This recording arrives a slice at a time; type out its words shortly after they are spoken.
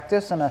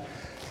practice and a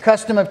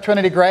custom of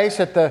Trinity Grace.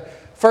 At the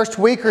first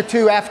week or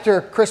two after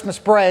Christmas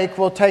break,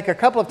 we'll take a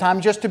couple of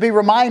times just to be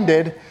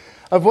reminded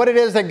of what it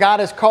is that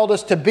God has called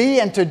us to be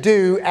and to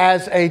do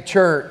as a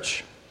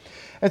church.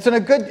 It's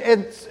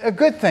a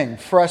good thing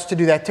for us to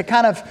do that, to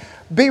kind of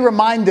be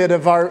reminded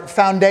of our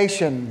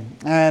foundation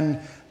and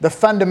the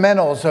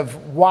fundamentals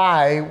of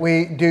why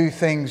we do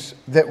things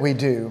that we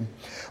do.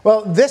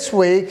 Well, this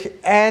week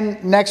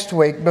and next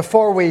week,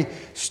 before we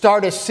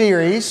start a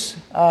series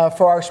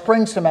for our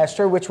spring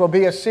semester, which will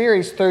be a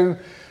series through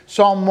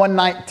Psalm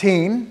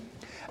 119,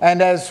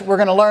 and as we're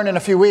going to learn in a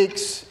few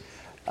weeks,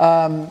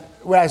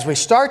 as we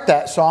start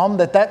that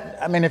psalm,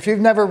 if you've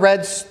never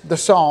read the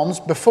Psalms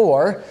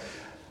before,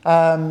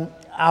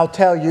 I'll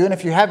tell you, and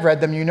if you have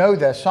read them, you know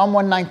this. Psalm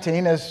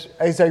 119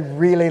 is a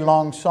really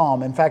long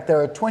psalm. In fact,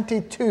 there are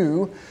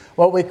 22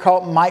 what we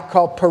might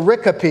call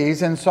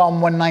pericopes in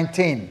Psalm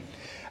 119.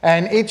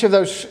 And each of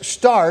those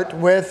start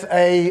with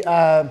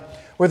a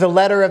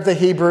letter of the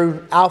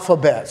Hebrew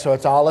alphabet. So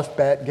it's Aleph,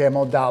 Bet,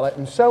 Gimel, Dalet,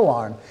 and so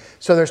on.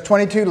 So there's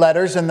 22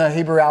 letters in the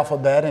Hebrew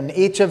alphabet, and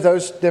each of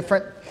those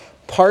different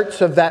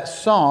parts of that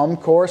psalm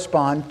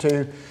correspond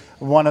to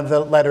one of the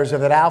letters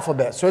of that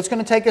alphabet. So it's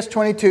going to take us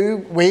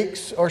 22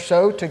 weeks or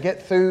so to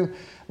get through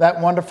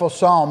that wonderful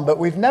psalm. But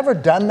we've never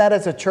done that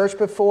as a church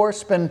before.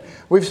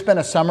 We've spent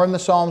a summer in the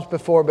Psalms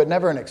before, but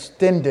never an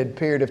extended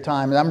period of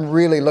time. And I'm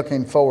really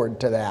looking forward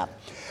to that.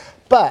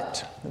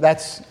 But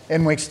that's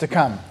in weeks to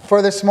come.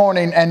 For this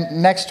morning and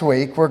next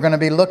week, we're going to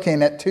be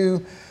looking at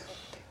two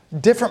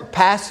different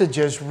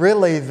passages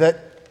really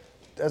that,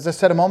 as I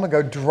said a moment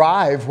ago,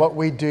 drive what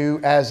we do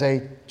as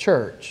a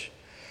church.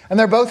 And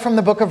they're both from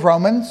the book of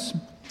Romans.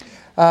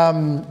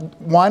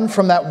 One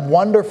from that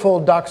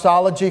wonderful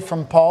doxology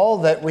from Paul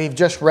that we've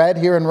just read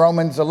here in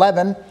Romans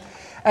 11.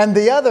 And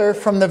the other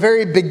from the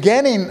very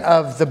beginning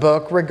of the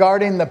book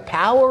regarding the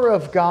power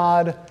of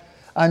God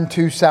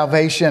unto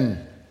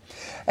salvation.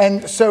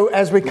 And so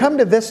as we come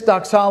to this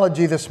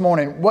doxology this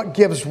morning, what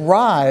gives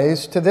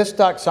rise to this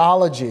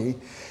doxology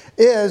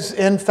is,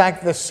 in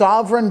fact, the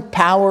sovereign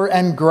power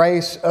and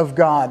grace of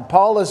God.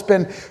 Paul has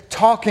been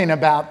talking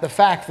about the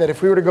fact that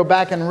if we were to go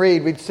back and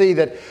read, we'd see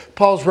that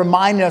Paul's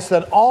reminding us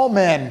that all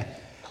men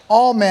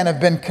have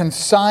been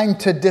consigned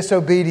to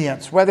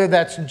disobedience, whether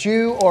that's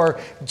Jew or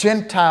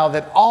Gentile,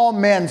 that all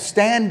men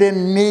stand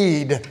in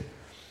need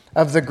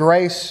of the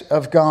grace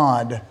of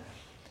God.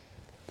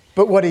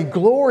 But what he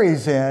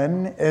glories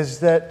in is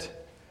that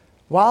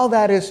while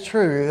that is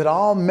true, that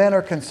all men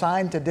are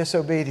consigned to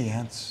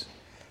disobedience,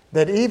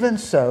 that even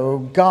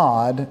so,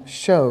 God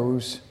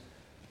shows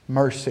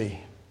mercy.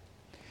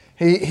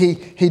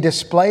 He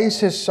displays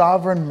His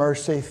sovereign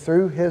mercy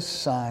through His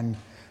Son,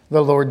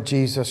 the Lord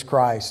Jesus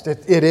Christ.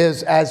 It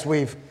is, as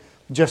we've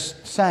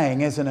just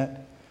sang, isn't it?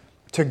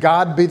 To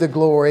God be the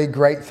glory,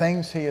 great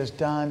things He has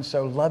done.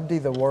 So loved He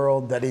the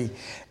world that He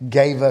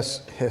gave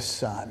us His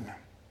Son.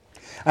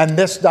 And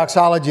this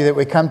doxology that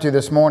we come to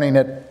this morning,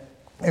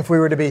 if we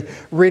were to be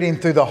reading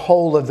through the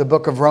whole of the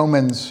book of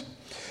Romans,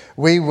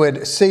 we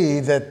would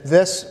see that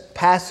this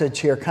passage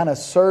here kind of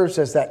serves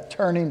as that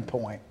turning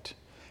point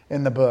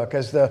in the book,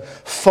 as the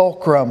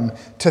fulcrum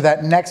to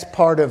that next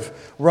part of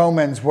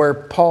Romans where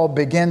Paul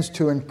begins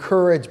to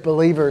encourage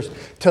believers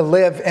to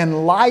live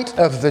in light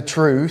of the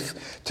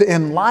truth,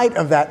 in light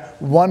of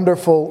that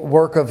wonderful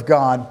work of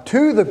God,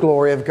 to the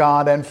glory of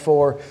God and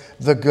for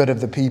the good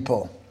of the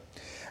people.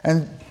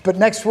 But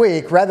next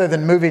week, rather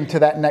than moving to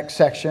that next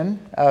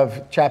section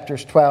of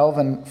chapters 12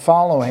 and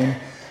following,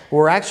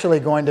 we're actually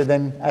going to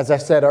then, as I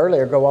said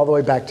earlier, go all the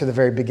way back to the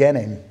very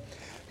beginning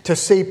to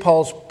see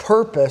Paul's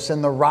purpose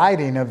in the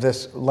writing of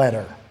this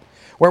letter,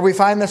 where we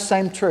find the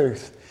same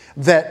truth,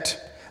 that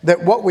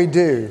what we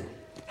do,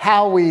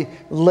 how we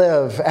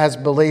live as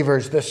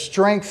believers, the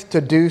strength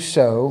to do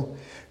so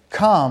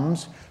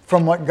comes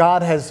from what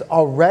God has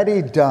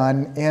already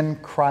done in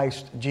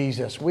Christ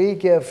Jesus. We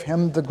give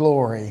Him the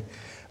glory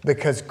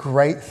because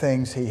great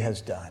things He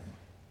has done.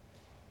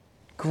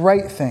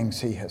 Great things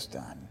He has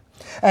done.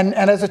 And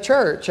as a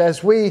church,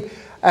 as we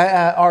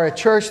are a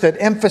church that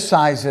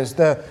emphasizes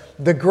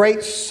the great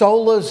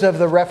solas of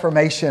the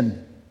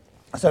Reformation,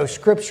 so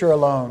Scripture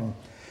alone,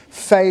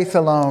 faith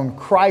alone,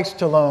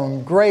 Christ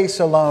alone, grace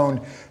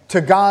alone,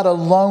 to God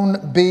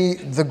alone be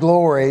the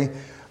glory,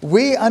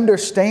 we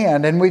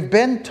understand and we've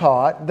been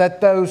taught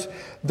that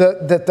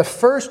the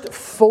first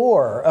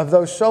four of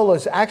those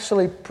solas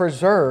actually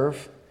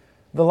preserve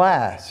the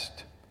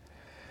last.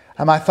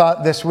 I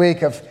thought this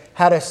week of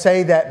how to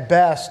say that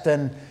best,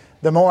 and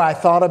the more I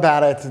thought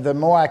about it, the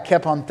more I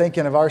kept on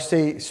thinking of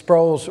R.C.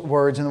 Sproul's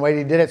words and the way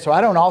he did it. So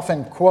I don't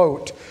often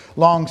quote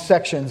long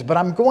sections, but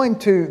I'm going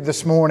to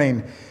this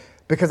morning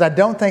because I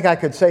don't think I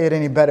could say it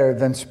any better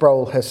than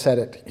Sproul has said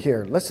it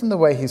here. Listen to the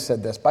way he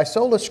said this. By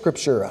sola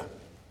scriptura,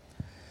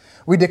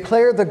 we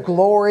declare the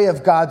glory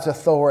of God's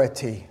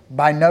authority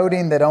by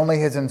noting that only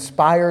His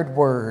inspired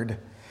word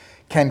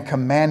can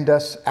command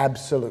us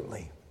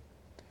absolutely.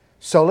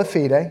 sola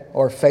fide,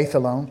 or faith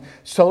alone,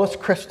 solus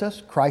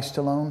Christus, Christ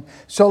alone,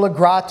 sola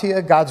gratia,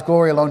 God's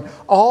glory alone,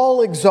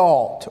 all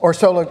exalt, or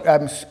sola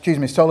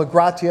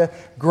gratia,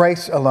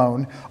 grace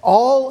alone,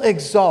 all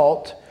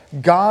exalt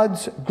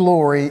God's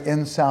glory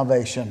in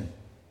salvation.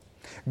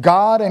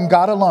 God and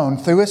God alone,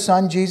 through His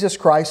Son, Jesus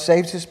Christ,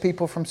 saves His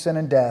people from sin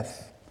and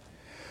death.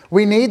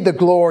 We need the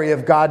glory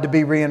of God to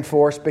be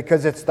reinforced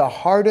because it's the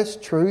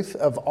hardest truth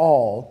of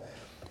all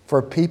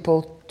for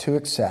people to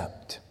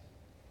accept.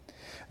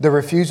 The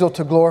refusal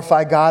to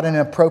glorify God in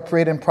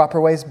appropriate and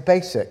proper ways is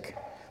basic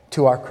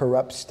to our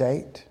corrupt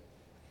state.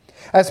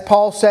 As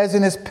Paul says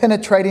in his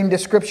penetrating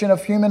description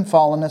of human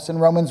fallenness in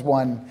Romans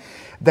 1,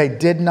 they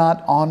did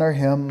not honor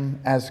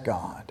Him as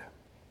God.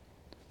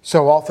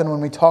 So often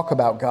when we talk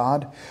about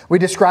God, we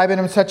describe Him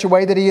in such a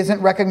way that He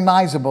isn't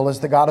recognizable as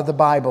the God of the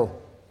Bible.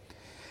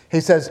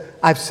 He says,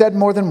 I've said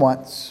more than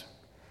once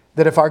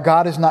that if our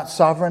God is not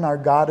sovereign, our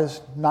God is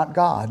not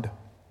God.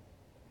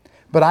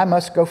 But I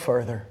must go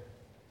further.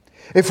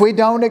 If we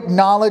don't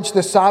acknowledge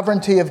the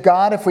sovereignty of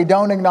God, if we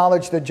don't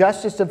acknowledge the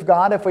justice of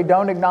God, if we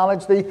don't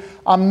acknowledge the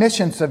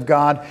omniscience of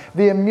God,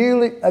 the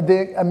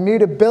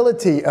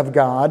immutability of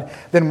God,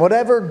 then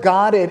whatever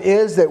God it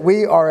is that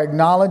we are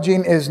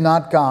acknowledging is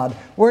not God.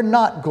 We're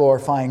not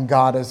glorifying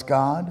God as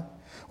God.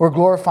 We're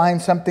glorifying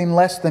something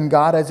less than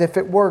God as if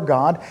it were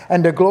God.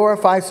 And to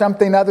glorify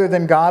something other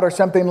than God or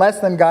something less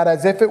than God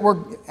as if it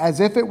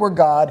were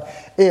God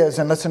is,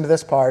 and listen to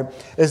this part,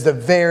 is the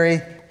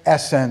very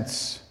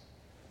essence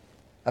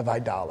of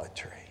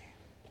idolatry. Have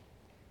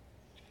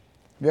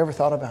you ever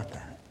thought about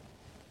that?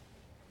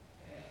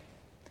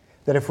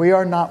 That if we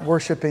are not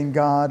worshiping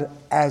God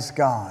as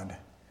God,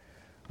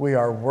 we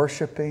are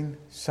worshiping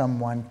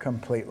someone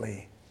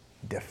completely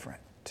different.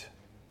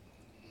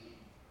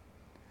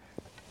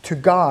 To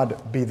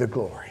God be the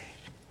glory.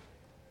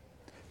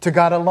 To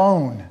God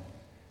alone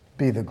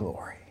be the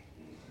glory.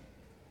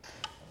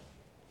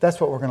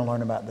 That's what we're going to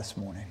learn about this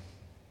morning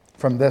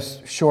from this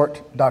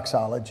short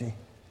doxology.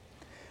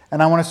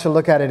 And I want us to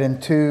look at it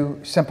in two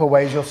simple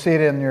ways. You'll see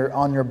it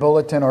on your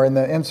bulletin or in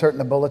the insert in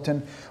the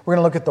bulletin. We're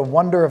going to look at the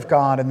wonder of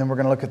God, and then we're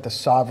going to look at the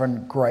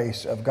sovereign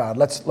grace of God.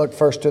 Let's look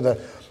first to the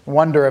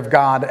wonder of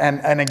God.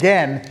 And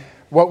again,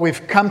 what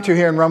we've come to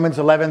here in Romans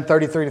 11,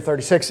 33 to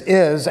 36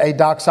 is a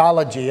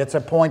doxology. It's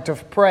a point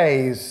of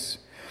praise.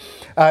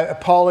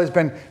 Paul has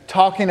been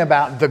talking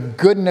about the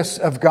goodness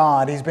of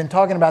God. He's been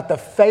talking about the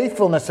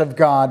faithfulness of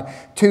God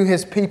to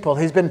His people.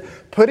 He's been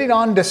putting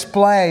on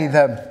display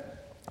that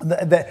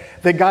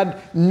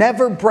God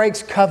never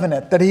breaks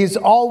covenant, that He's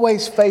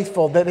always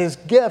faithful, that His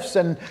gifts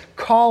and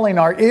calling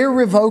are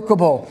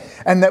irrevocable,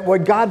 and that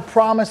what God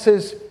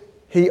promises,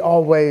 He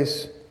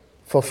always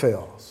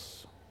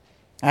fulfills.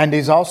 And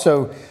he's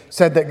also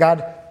said that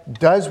God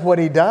does what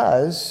He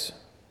does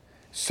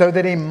so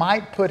that He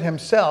might put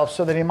Himself,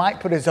 so that He might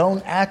put His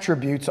own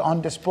attributes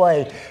on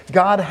display.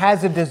 God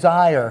has a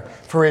desire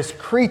for His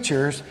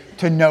creatures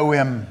to know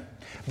Him.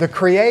 The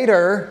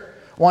Creator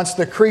wants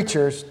the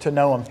creatures to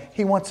know Him.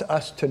 He wants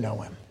us to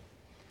know Him.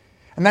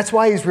 And that's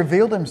why He's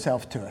revealed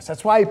Himself to us.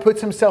 That's why He puts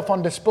Himself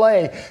on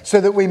display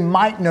so that we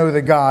might know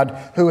the God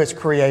who has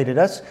created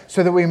us,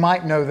 so that we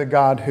might know the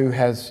God who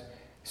has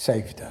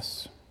saved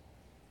us.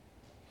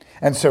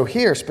 And so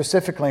here,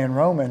 specifically in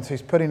Romans,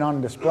 He's putting on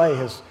display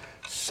His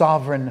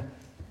sovereign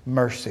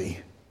mercy.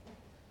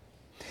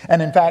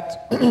 And in fact,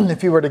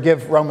 if you were to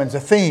give Romans a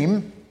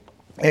theme,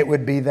 it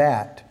would be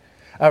that.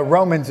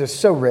 Romans is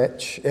so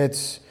rich.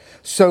 It's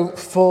so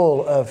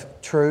full of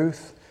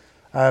truth.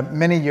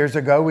 Many years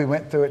ago, we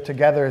went through it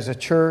together as a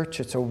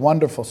church. It's a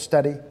wonderful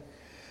study.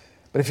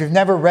 But if you've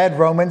never read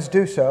Romans,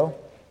 do so.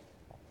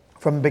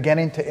 From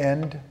beginning to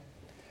end,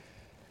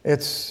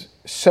 it's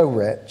so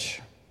rich.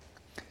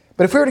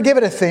 But if we were to give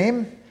it a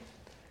theme,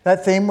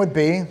 that theme would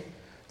be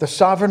the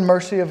sovereign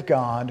mercy of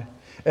God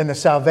in the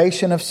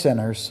salvation of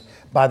sinners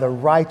by the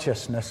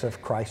righteousness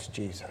of Christ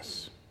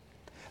Jesus.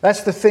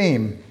 That's the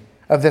theme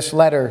of this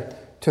letter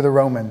to the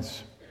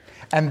Romans.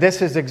 And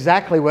this is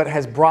exactly what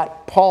has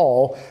brought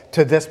Paul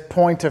to this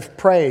point of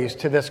praise,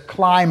 to this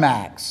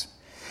climax.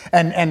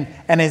 And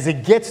as he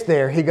gets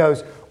there, he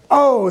goes,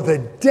 oh, the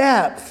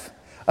depth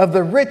of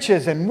the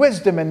riches and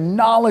wisdom and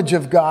knowledge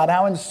of God.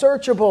 How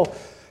unsearchable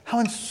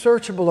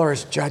are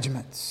His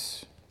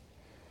judgments,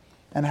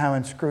 and how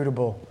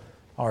inscrutable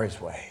are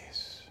His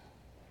ways.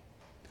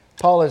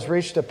 Paul has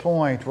reached a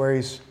point where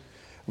he's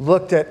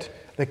looked at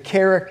the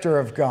character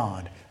of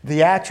God,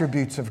 the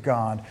attributes of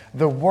God,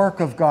 the work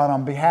of God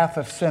on behalf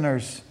of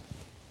sinners,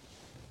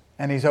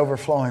 and he's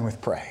overflowing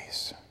with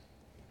praise.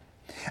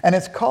 And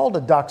it's called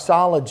a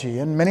doxology,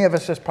 and many of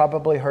us have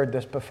probably heard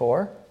this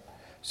before.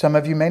 Some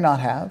of you may not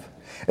have.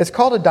 It's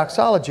called a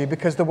doxology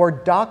because the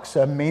word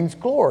doxa means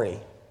glory.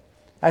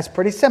 That's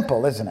pretty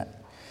simple, isn't it?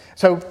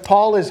 So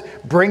Paul is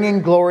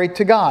bringing glory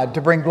to God.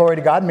 To bring glory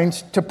to God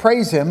means to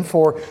praise Him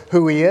for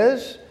who He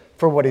is,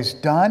 for what He's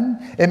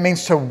done. It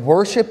means to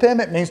worship Him.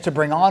 It means to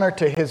bring honor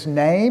to His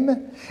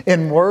name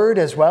in word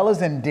as well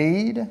as in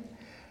deed.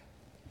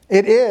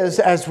 It is,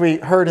 as we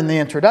heard in the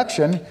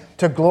introduction,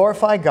 to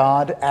glorify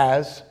God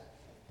as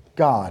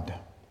God.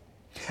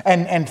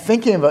 And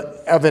thinking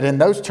of it in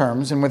those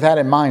terms, and with that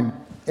in mind,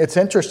 it's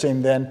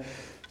interesting then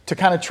to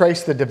kind of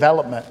trace the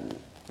development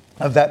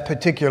of that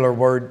particular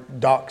word,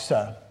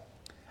 doxa.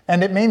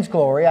 And it means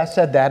glory. I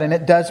said that, and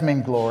it does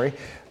mean glory.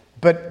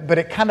 But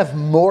it kind of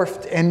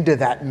morphed into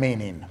that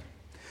meaning.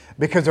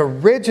 Because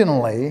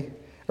originally,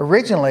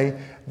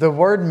 the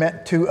word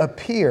meant to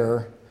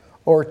appear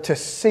or to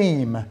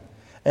seem.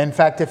 In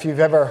fact, if you've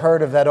ever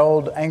heard of that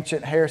old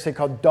ancient heresy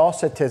called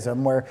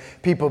Docetism, where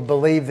people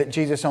believe that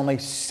Jesus only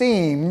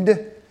seemed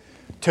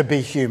to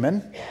be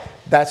human,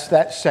 that's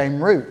that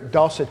same root,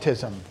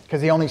 Docetism,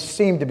 because he only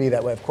seemed to be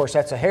that way. Of course,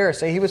 that's a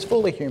heresy. He was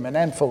fully human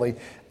and fully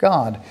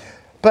God.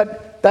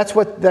 But that's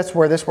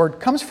where this word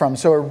comes from.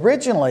 So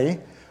originally,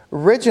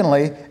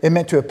 it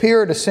meant to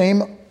appear, to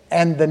seem,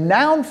 and the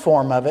noun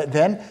form of it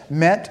then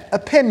meant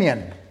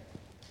opinion.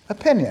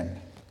 Opinion.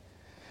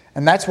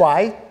 And that's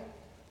why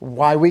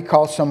we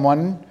call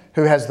someone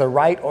who has the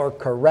right or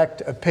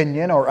correct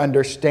opinion or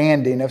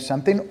understanding of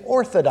something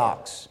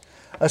orthodox.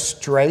 A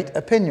straight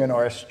opinion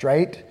or a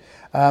straight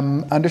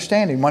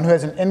understanding. One who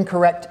has an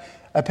incorrect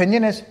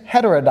opinion is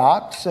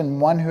heterodox,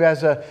 and one who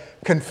has a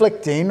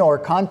conflicting or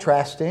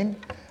contrasting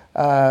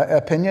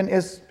opinion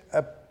is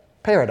a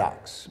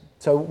paradox.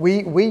 So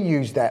we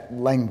use that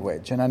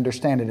language and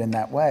understand it in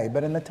that way.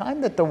 But in the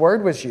time that the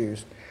word was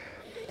used,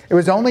 it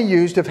was only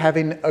used of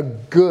having a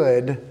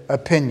good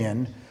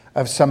opinion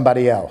of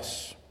somebody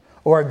else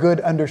or a good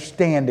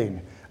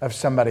understanding of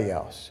somebody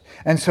else.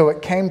 And so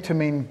it came to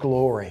mean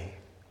glory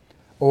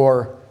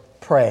or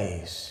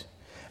praise.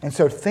 And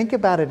so think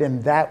about it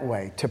in that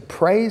way. To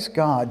praise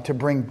God, to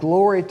bring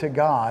glory to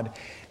God,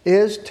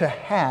 is to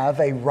have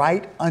a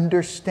right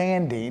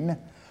understanding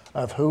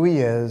of who He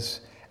is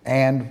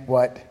and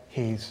what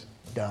He's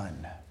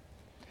done.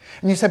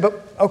 And you say,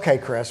 but okay,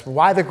 Chris,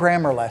 why the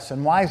grammar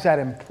lesson? Why is that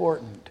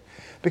important?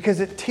 Because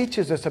it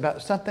teaches us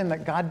about something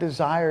that God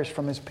desires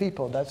from His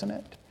people, doesn't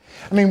it?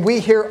 I mean, we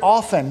hear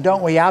often,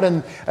 don't we, out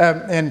in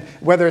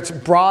whether it's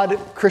broad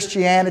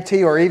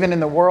Christianity or even in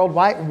the world,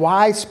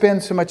 why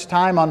spend so much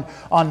time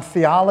on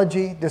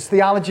theology? Does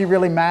theology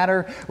really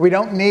matter? We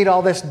don't need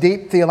all this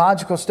deep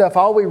theological stuff.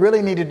 All we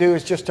really need to do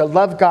is just to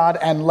love God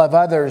and love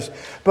others.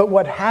 But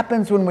what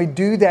happens when we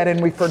do that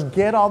and we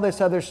forget all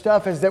this other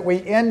stuff is that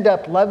we end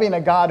up loving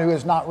a God who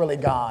is not really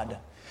God.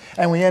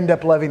 And we end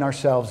up loving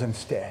ourselves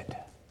instead.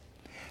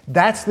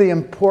 That's the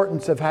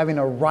importance of having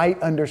a right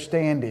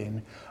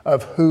understanding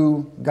of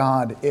who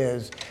God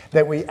is,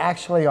 that we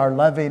actually are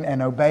loving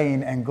and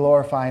obeying and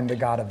glorifying the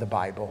God of the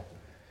Bible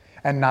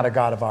and not a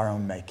God of our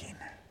own making.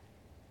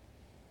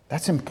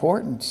 That's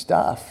important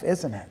stuff,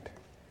 isn't it?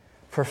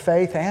 For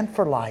faith and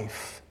for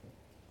life.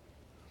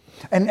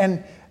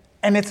 And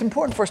it's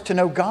important for us to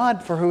know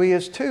God for who He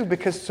is too,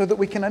 because so that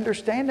we can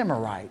understand Him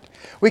aright.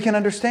 We can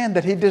understand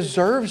that He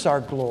deserves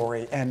our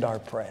glory and our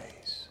praise.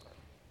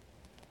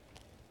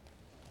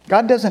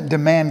 God doesn't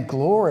demand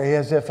glory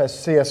as if, as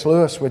C.S.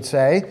 Lewis would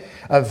say,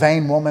 a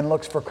vain woman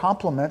looks for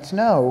compliments.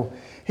 No,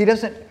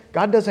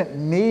 God doesn't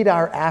need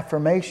our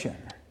affirmation.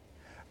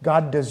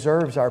 God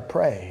deserves our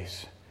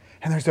praise.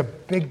 And there's a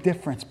big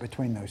difference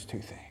between those two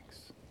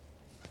things.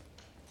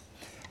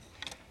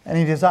 And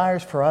He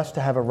desires for us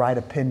to have a right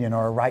opinion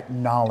or a right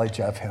knowledge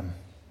of Him,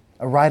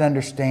 a right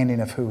understanding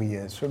of who He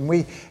is. And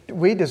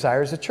we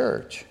desire as a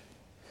church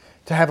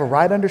to have a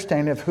right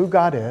understanding of who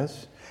God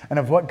is and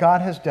of what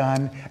God has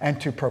done, and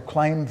to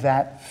proclaim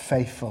that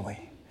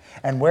faithfully.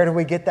 And where do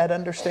we get that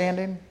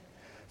understanding?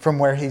 From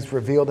where He's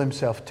revealed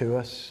Himself to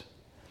us,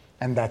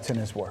 and that's in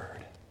His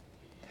Word.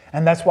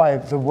 And that's why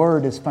the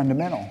Word is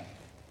fundamental,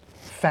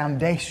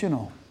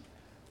 foundational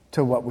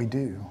to what we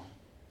do.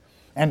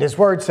 And His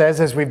Word says,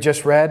 as we've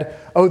just read,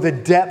 oh, the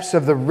depths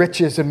of the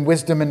riches and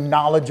wisdom and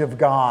knowledge of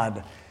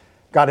God.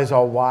 God is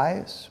all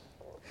wise.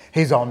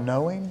 He's all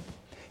knowing.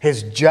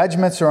 His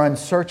judgments are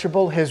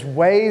unsearchable. His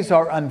ways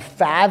are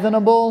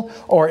unfathomable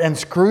or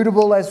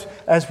inscrutable,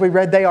 as we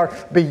read. They are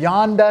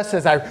beyond us.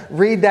 As I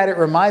read that, it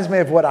reminds me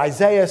of what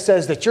Isaiah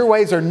says, that your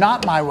ways are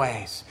not my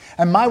ways,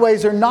 and my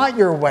ways are not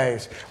your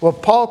ways. Well,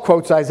 Paul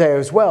quotes Isaiah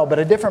as well, but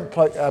a different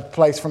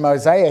place from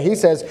Isaiah. He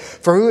says,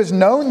 for who has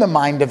known the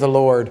mind of the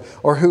Lord,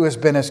 or who has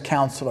been His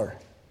counselor?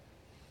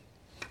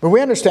 But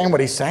we understand what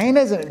he's saying,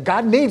 isn't it?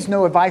 God needs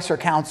no advice or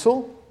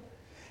counsel.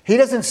 He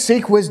doesn't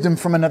seek wisdom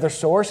from another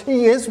source.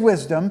 He is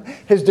wisdom.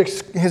 His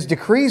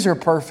decrees are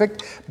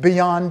perfect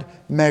beyond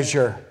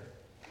measure.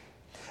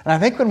 And I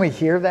think when we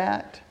hear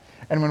that,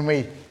 and when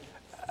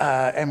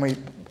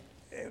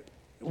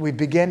we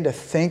begin to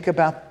think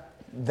about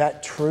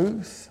that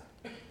truth,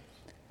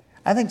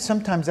 I think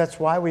sometimes that's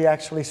why we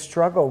actually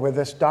struggle with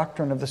this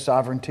doctrine of the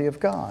sovereignty of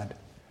God.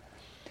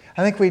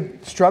 I think we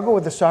struggle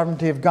with the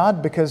sovereignty of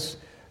God because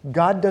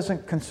God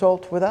doesn't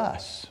consult with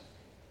us.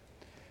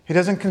 He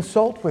doesn't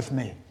consult with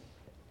me.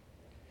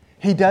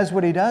 He does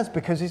what He does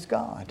because He's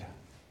God.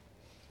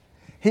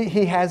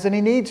 He has and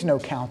He needs no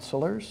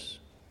counselors.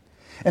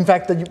 In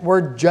fact, the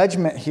word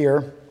judgment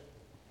here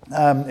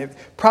it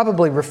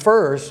probably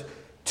refers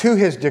to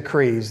his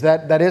decrees.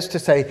 That is to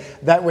say,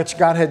 that which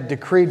God had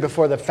decreed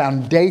before the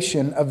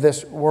foundation of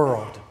this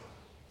world.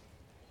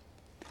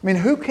 I mean,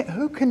 who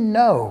can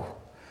know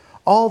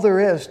all there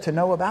is to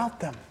know about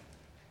them?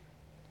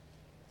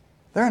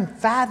 They're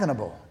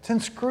unfathomable. It's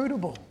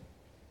inscrutable.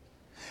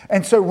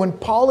 And so when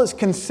Paul is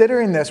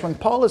considering this, when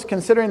Paul is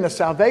considering the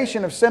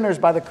salvation of sinners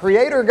by the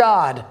Creator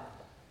God,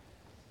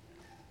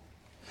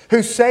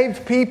 who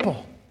saved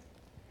people,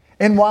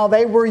 and while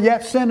they were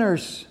yet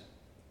sinners,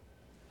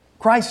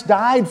 Christ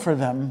died for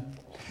them.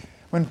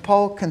 When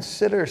Paul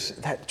considers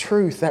that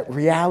truth, that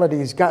reality,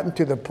 he's gotten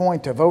to the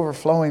point of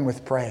overflowing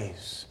with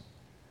praise.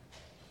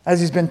 As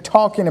he's been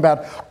talking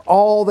about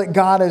all that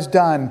God has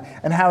done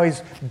and how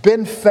he's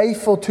been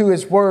faithful to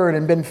his word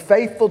and been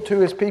faithful to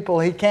his people,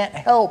 he can't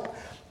help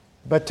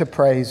but to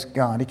praise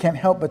God. He can't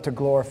help but to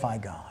glorify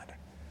God.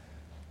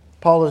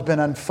 Paul has been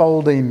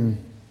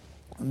unfolding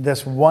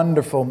this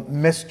wonderful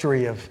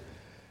mystery of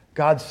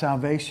God's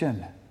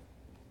salvation.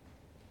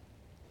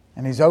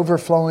 And he's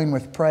overflowing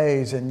with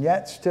praise, and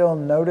yet still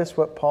notice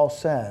what Paul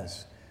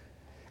says.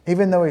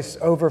 Even though he's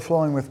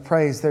overflowing with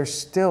praise, there's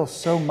still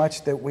so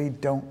much that we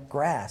don't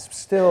grasp.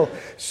 Still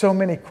so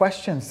many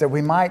questions that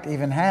we might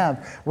even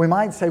have. We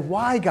might say,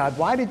 why, God?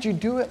 Why did you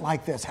do it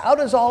like this? How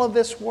does all of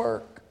this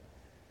work?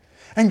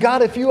 And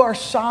God, if you are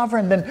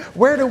sovereign, then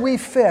where do we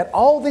fit?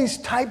 All these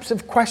types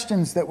of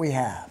questions that we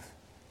have.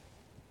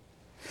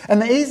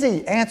 And the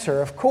easy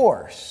answer, of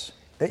course,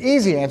 the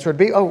easy answer would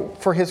be,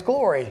 for His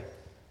glory.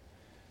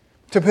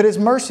 To put His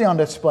mercy on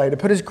display, to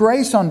put His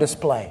grace on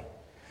display.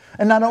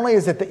 And not only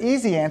is it the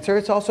easy answer,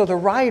 it's also the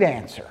right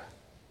answer.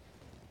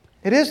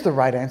 It is the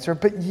right answer,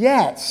 but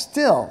yet,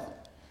 still,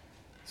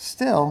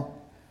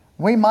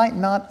 we might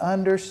not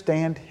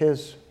understand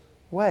His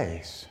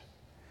ways.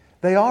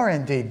 They are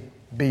indeed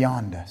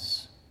beyond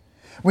us.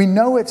 We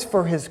know it's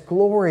for His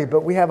glory,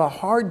 but we have a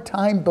hard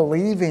time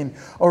believing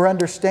or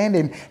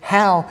understanding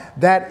how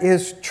that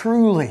is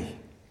truly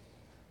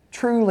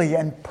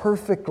and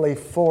perfectly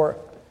for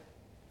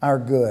our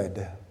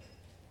good.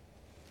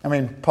 I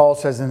mean, Paul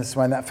says in this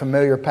one, that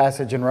familiar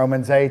passage in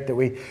Romans 8 that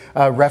we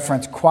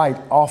reference quite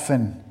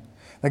often,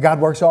 that God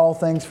works all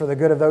things for the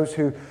good of those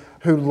who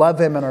love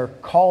Him and are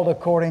called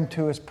according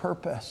to His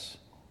purpose.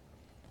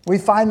 We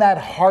find that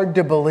hard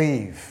to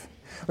believe.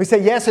 We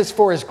say, yes, it's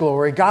for His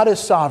glory. God is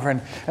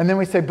sovereign. And then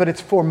we say, but it's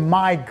for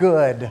my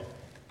good.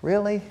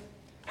 Really?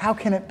 How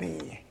can it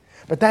be?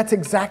 But that's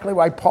exactly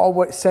why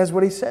Paul says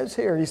what he says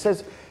here. He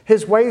says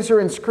His ways are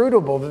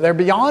inscrutable. They're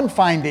beyond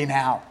finding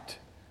out.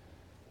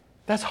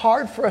 That's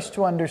hard for us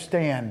to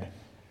understand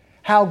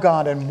how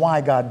God and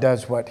why God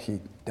does what He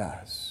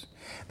does.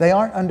 They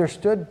aren't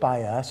understood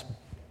by us,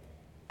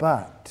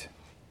 but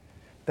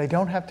they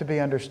don't have to be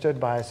understood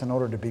by us in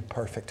order to be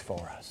perfect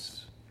for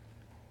us.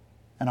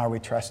 And are we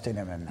trusting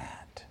Him in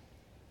that?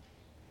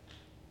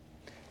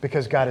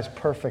 Because God is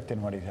perfect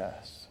in what He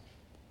does.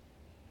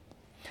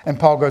 And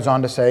Paul goes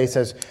on to say, he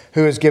says,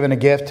 who has given a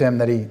gift to him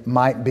that he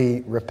might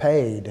be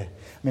repaid? I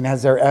mean,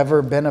 has there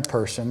ever been a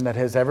person that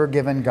has ever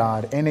given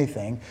God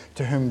anything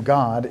to whom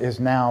God is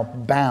now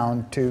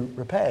bound to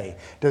repay?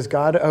 Does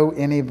God owe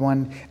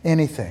anyone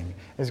anything?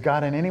 Is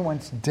God in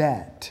anyone's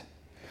debt?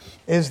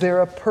 Is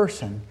there a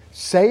person,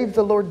 save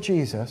the Lord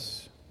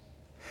Jesus,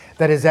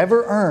 that has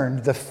ever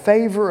earned the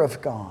favor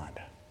of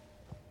God?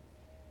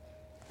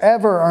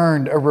 Ever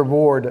earned a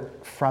reward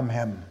from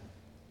Him?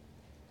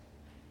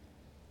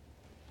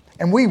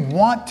 And we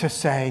want to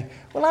say,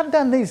 well, I've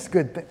done these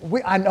good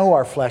things. I know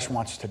our flesh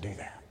wants to do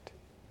that.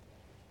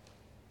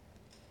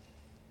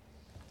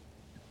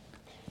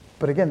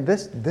 But again,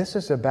 this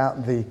is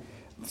about the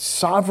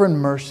sovereign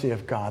mercy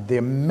of God, the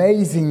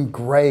amazing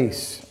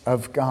grace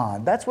of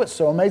God. That's what's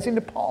so amazing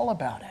to Paul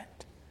about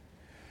it.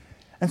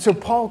 And so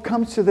Paul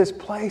comes to this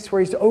place where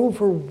he's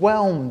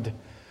overwhelmed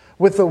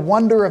with the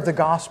wonder of the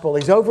gospel.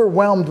 He's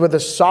overwhelmed with the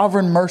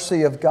sovereign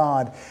mercy of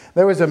God.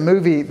 There was a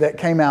movie that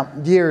came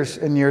out years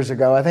and years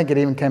ago. I think it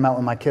even came out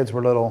when my kids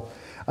were little.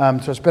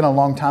 So it's been a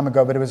long time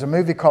ago. But it was a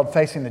movie called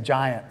Facing the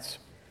Giants.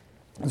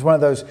 It's one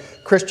of those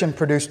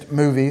Christian-produced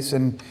movies.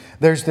 And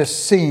there's this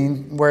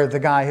scene where the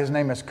guy, his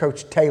name is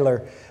Coach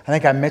Taylor. I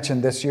think I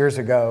mentioned this years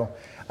ago.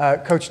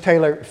 Coach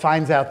Taylor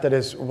finds out that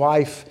his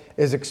wife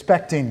is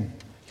expecting.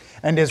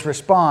 And his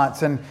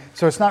response, and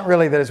so it's not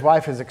really that his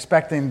wife is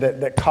expecting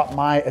that caught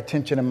my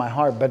attention and my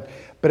heart,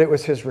 but it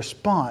was his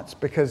response,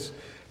 because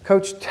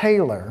Coach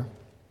Taylor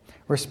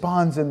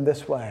responds in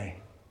this way.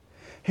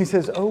 He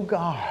says, oh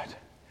God,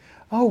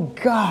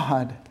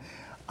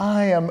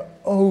 I am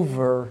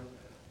overwhelmed.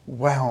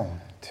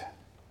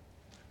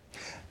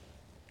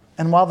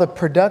 And while the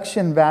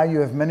production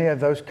value of many of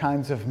those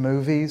kinds of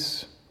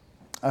movies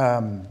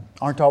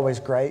aren't always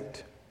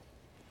great,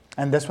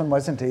 and this one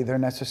wasn't either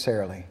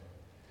necessarily,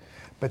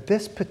 but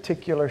this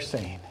particular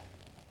scene,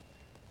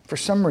 for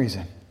some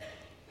reason,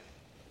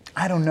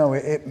 I don't know,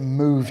 it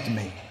moved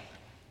me.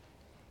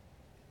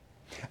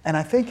 And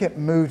I think it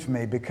moved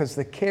me because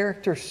the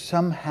character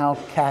somehow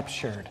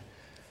captured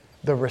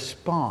the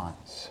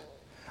response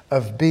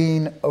of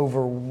being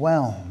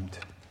overwhelmed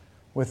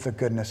with the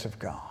goodness of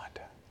God.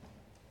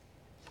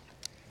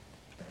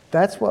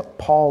 That's what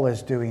Paul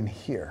is doing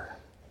here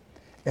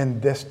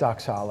in this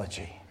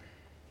doxology.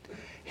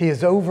 He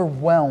is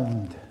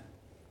overwhelmed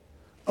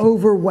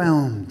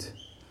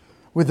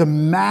with the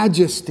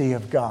majesty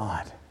of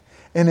God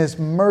in His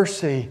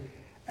mercy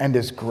and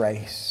His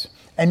grace.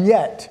 And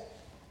yet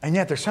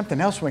there's something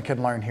else we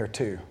can learn here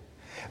too.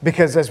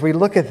 Because as we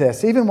look at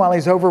this, even while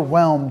he's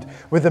overwhelmed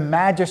with the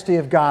majesty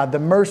of God, the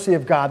mercy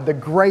of God, the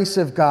grace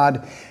of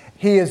God,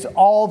 he is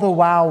all the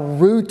while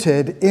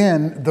rooted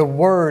in the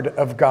Word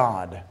of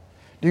God.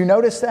 Do you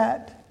notice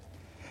that?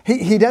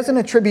 He doesn't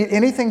attribute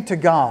anything to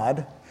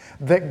God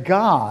that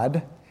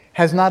God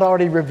has not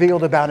already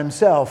revealed about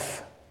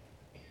Himself.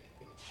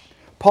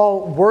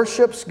 Paul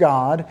worships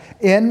God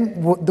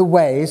in the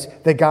ways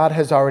that God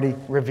has already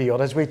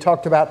revealed, as we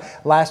talked about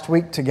last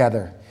week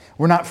together.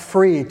 We're not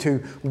free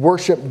to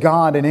worship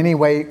God in any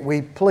way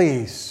we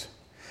please.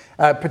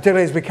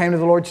 Particularly as we came to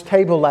the Lord's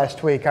table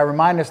last week, I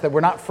remind us that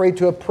we're not free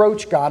to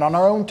approach God on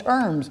our own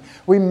terms.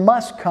 We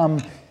must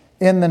come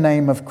in the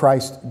name of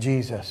Christ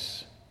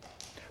Jesus.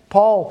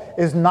 Paul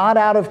is not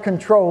out of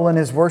control in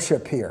his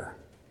worship here.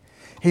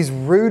 He's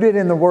rooted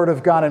in the Word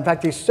of God. In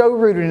fact, he's so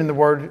rooted in the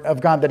Word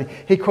of God that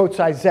he quotes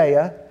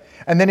Isaiah,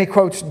 and then he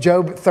quotes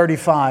Job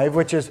 35,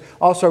 which is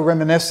also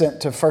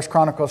reminiscent to 1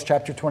 Chronicles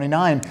chapter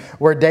 29,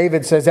 where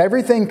David says,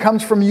 "Everything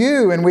comes from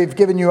you, and we've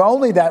given you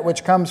only that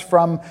which comes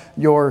from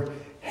your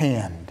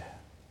hand."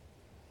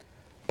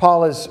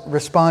 Paul is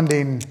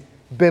responding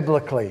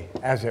biblically,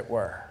 as it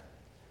were,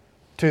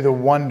 to the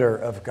wonder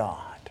of God.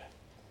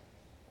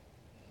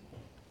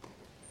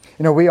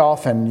 You know, we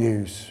often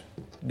use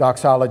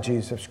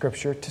doxologies of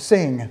Scripture to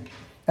sing.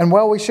 And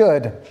well, we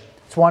should.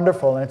 It's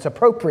wonderful and it's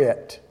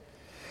appropriate.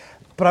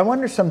 But I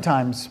wonder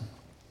sometimes,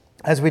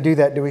 as we do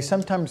that, do we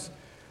sometimes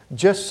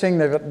just sing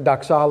the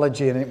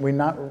doxology and we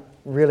not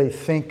really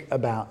think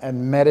about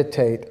and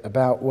meditate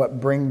about what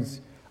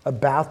brings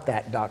about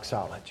that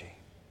doxology?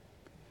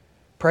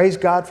 Praise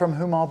God from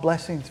whom all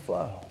blessings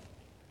flow.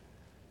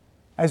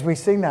 As we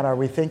sing that, are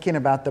we thinking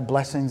about the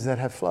blessings that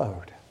have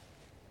flowed?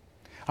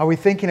 Are we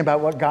thinking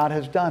about what God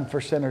has done for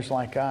sinners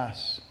like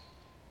us?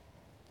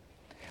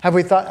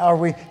 Are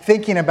we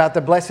thinking about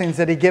the blessings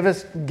that He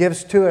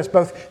gives to us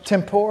both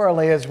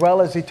temporally as well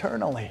as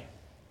eternally?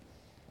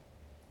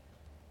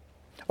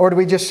 Or do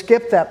we just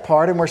skip that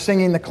part and we're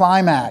singing the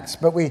climax,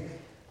 but we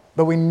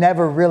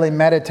never really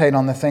meditate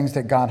on the things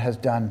that God has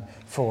done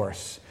for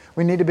us?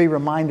 We need to be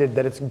reminded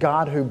that it's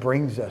God who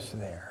brings us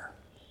there.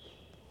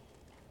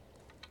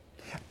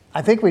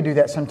 I think we do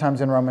that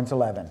sometimes in Romans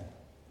 11.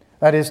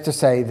 That is to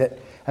say that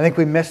I think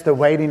we miss the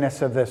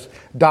weightiness of this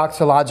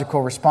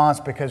doxological response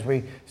because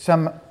we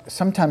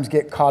sometimes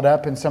get caught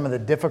up in some of the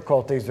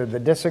difficulties or the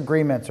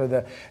disagreements or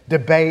the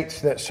debates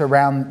that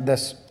surround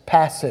this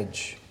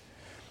passage.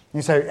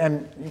 You say,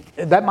 and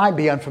that might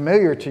be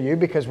unfamiliar to you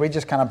because we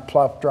just kind of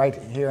plopped right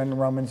here in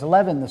Romans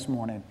 11 this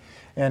morning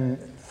in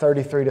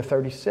 33 to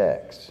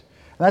 36.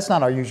 And that's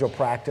not our usual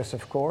practice,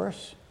 of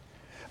course.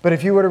 But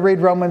if you were to read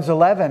Romans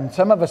 11,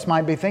 some of us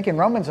might be thinking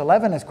Romans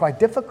 11 is quite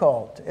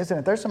difficult, isn't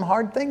it? There's some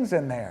hard things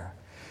in there.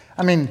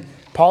 I mean,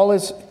 Paul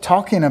is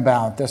talking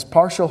about this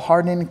partial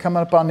hardening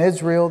coming upon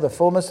Israel. The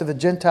fullness of the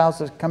Gentiles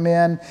has come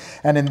in.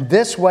 And in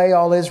this way,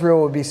 all Israel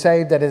will be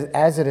saved. That is,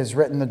 as it is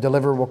written, the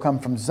deliverer will come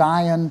from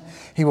Zion.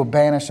 He will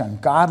banish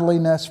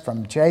ungodliness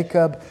from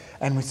Jacob.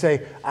 And we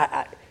say,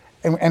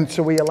 and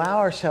so we allow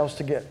ourselves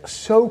to get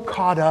so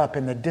caught up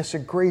in the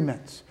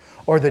disagreements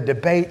or the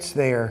debates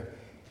there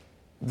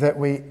that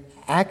we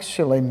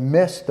actually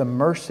miss the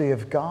mercy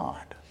of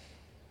God.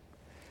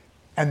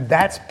 And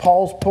that's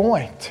Paul's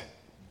point.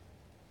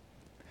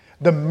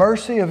 The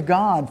mercy of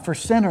God for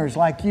sinners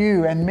like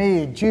you and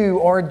me, Jew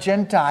or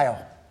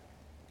Gentile.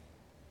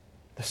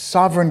 The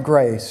sovereign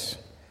grace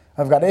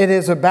of God. It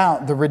is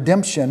about the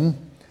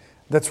redemption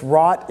that's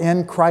wrought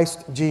in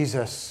Christ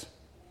Jesus.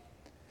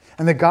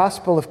 And the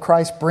gospel of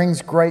Christ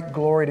brings great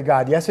glory to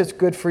God. Yes, it's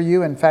good for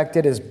you. In fact,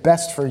 it is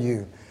best for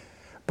you.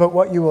 But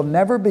what you will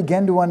never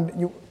begin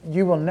to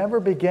you will never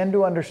begin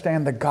to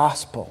understand the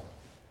gospel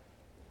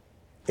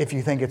if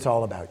you think it's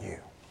all about you.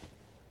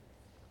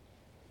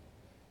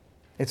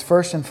 It's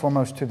first and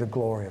foremost to the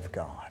glory of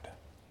God.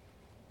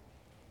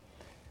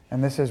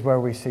 And this is where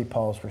we see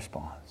Paul's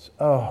response.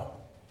 Oh,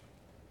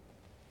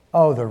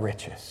 the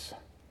riches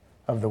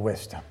of the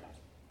wisdom.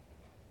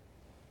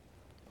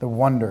 The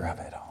wonder of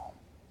it all.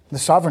 The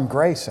sovereign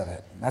grace of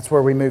it. That's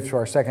where we move to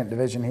our second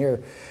division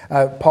here.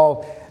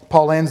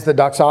 Paul ends the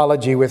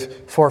doxology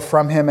with, "For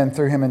from Him and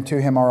through Him and to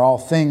Him are all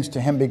things.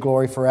 To Him be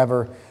glory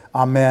forever.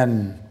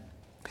 Amen."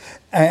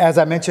 As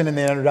I mentioned in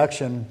the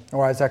introduction,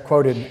 or as I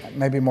quoted,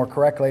 maybe more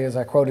correctly, as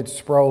I quoted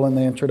Sproul in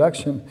the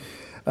introduction,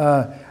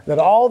 that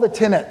all the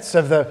tenets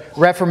of the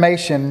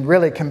Reformation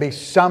really can be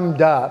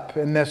summed up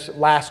in this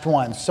last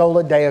one,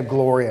 sola deo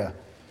gloria.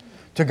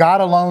 To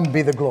God alone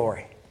be the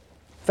glory.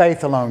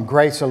 Faith alone,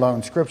 grace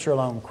alone, Scripture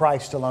alone,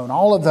 Christ alone,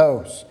 all of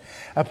those.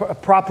 A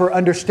proper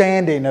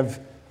understanding of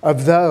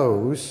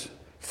those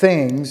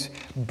things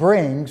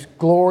brings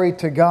glory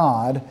to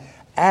God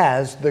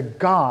as the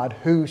God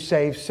who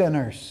saves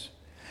sinners.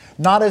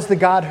 not as the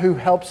God who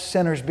helps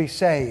sinners be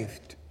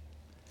saved,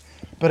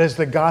 but as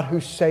the God who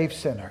saves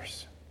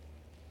sinners.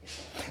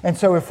 And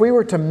so if we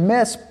were to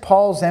miss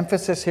Paul's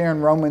emphasis here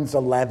in Romans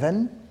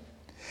 11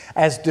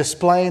 as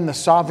displaying the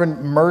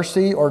sovereign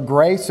mercy or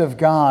grace of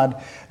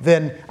God,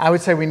 then I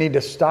would say we need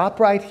to stop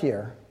right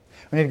here.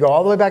 We need to go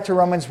all the way back to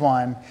Romans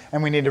 1,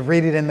 and we need to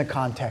read it in the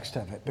context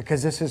of it,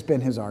 because this has been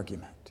his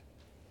argument.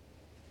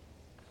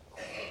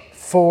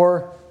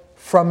 For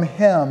from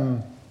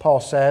Him, Paul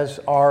says,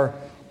 are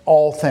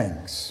all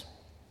things.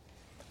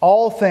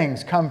 All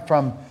things come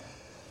from...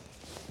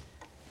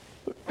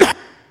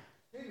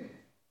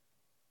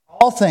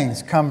 All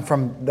things come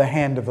from the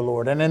hand of the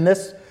Lord. And in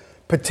this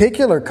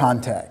particular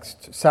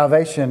context,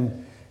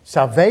 salvation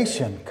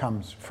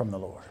comes from the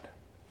Lord.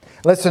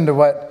 Listen to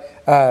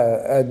what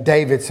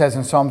David says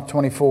in Psalm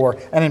 24.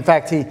 And in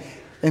fact,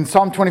 in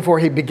Psalm 24,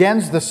 he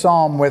begins the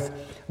psalm with,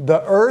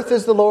 "The earth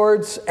is the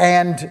Lord's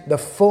and the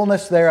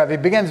fullness thereof." He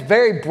begins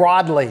very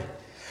broadly.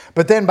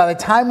 But then by the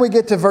time we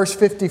get to verse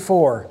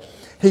 54,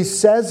 he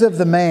says of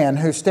the man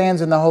who stands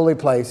in the holy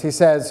place, he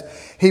says,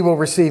 he will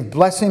receive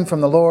blessing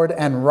from the Lord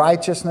and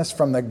righteousness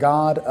from the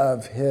God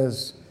of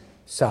his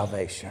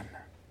salvation.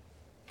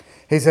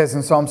 He says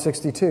in Psalm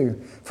 62,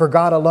 "For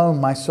God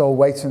alone my soul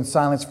waits in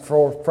silence,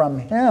 for from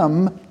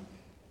Him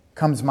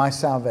comes my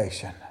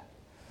salvation."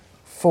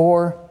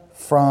 For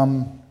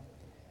from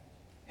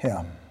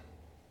Him.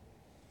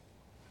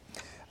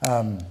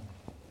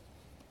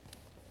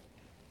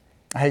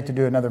 I hate to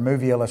do another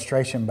movie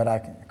illustration, but I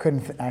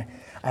couldn't.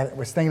 I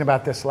was thinking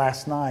about this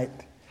last night,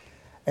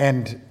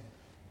 and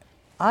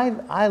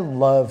I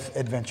love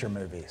adventure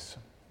movies.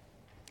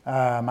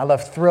 I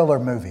love thriller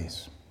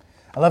movies.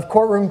 I love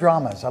courtroom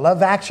dramas. I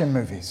love action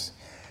movies.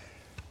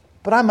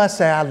 But I must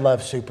say I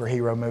love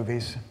superhero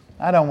movies.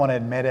 I don't want to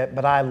admit it,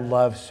 but I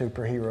love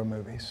superhero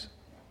movies.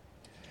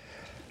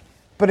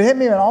 But it hit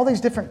me in all these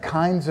different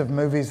kinds of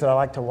movies that I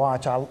like to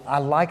watch. I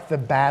like the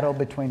battle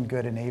between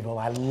good and evil.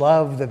 I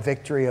love the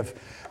victory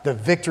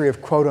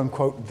of quote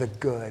unquote the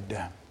good.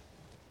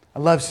 I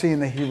love seeing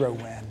the hero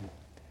win.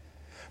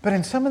 But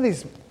in some of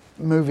these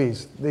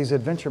movies, these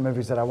adventure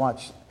movies that I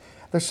watch,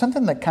 there's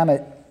something that kind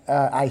of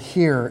I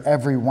hear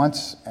every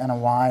once in a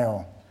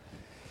while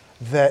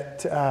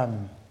that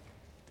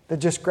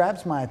just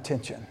grabs my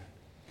attention.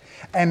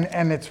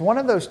 And it's one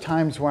of those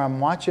times where I'm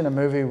watching a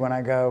movie when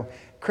I go,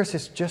 "Chris,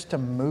 it's just a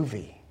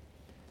movie.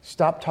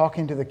 Stop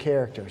talking to the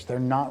characters. They're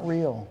not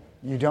real.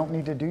 You don't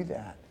need to do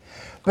that."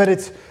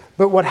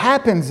 But what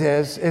happens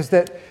is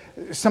that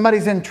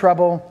somebody's in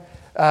trouble.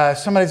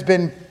 Somebody's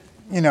been,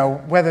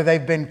 whether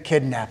they've been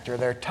kidnapped or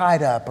they're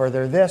tied up or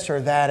they're this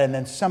or that, and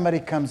then somebody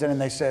comes in and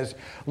they says,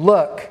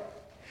 "Look,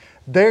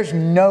 there's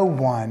no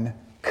one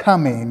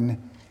coming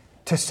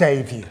to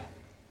save you."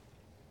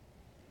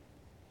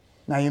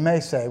 Now you may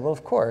say, well,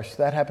 of course,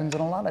 that happens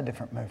in a lot of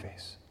different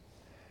movies.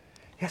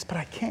 Yes, but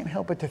I can't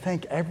help but to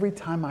think every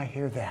time I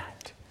hear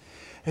that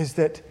is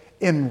that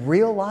in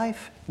real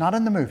life, not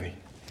in the movie,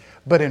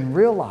 but in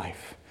real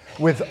life,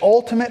 with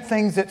ultimate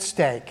things at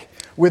stake,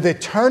 with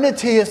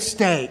eternity at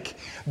stake,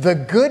 the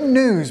good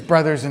news,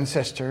 brothers and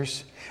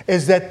sisters,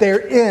 is that there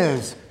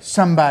is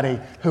somebody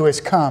who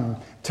has come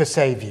to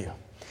save you.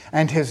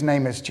 And His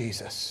name is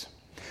Jesus.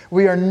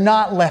 We are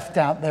not left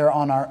out there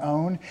on our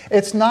own.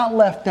 It's not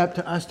left up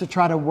to us to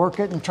try to work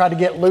it and try to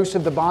get loose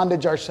of the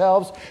bondage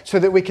ourselves so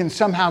that we can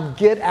somehow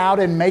get out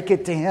and make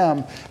it to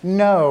Him.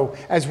 No,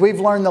 as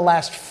we've learned the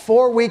last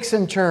 4 weeks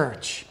in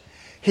church,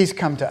 He's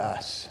come to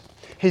us.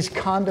 He's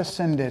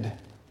condescended.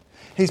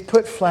 He's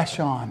put flesh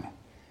on.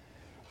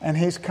 And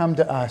He's come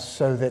to us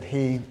so that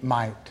He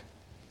might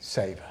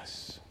save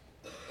us.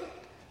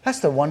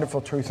 That's the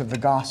wonderful truth of the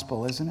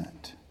gospel, isn't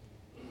it?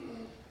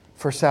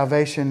 For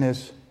salvation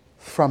is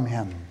from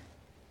Him.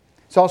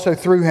 It's also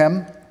through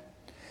Him.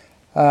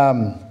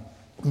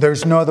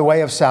 There's no other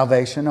way of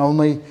salvation,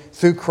 only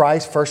through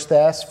Christ. 1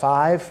 Thess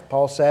 5,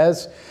 Paul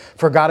says,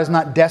 "For God has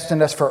not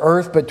destined us for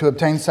earth, but to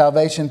obtain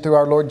salvation through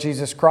our Lord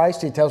Jesus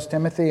Christ." He tells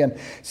Timothy in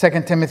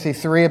 2 Timothy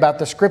 3 about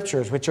the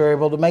Scriptures, which are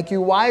able to make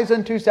you wise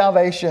unto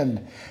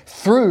salvation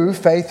through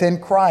faith in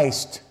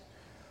Christ.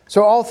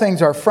 So all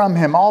things are from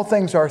Him, all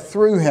things are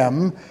through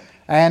Him,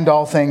 and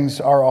all things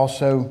are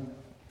also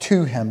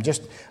to Him.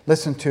 Just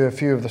listen to a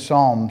few of the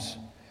Psalms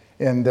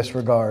in this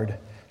regard.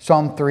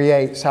 Psalm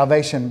 3:8,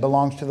 salvation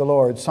belongs to the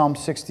Lord. Psalm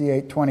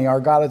 68:20, our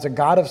God is a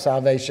God of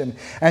salvation,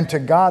 and to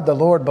God the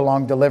Lord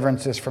belong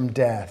deliverances from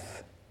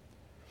death.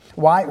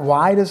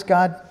 Why has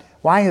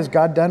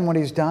God done what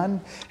He's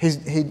done? He's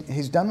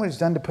done what He's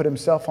done to put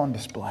Himself on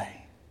display.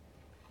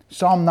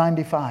 Psalm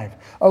 95.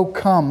 Oh,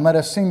 come, let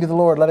us sing to the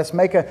Lord. Let us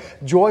make a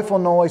joyful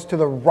noise to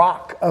the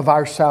rock of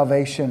our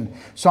salvation.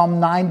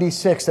 Psalm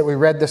 96 that we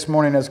read this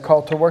morning is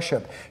called to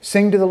worship.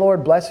 Sing to the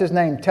Lord, bless His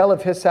name. Tell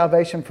of His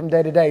salvation from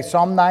day to day.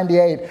 Psalm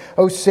 98.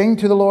 Oh, sing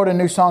to the Lord a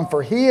new song,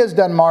 for He has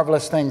done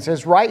marvelous things.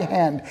 His right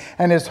hand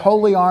and His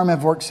holy arm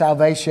have worked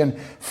salvation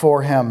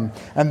for Him.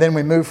 And then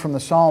we move from the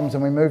Psalms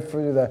and we move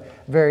through the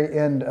very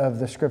end of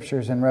the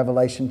Scriptures in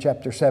Revelation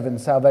chapter 7.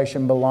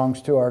 Salvation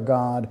belongs to our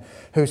God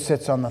who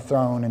sits on the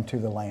throne and to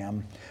the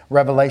Lamb.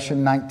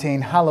 Revelation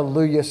 19,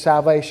 hallelujah,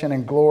 salvation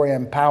and glory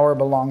and power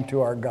belong to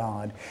our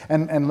God.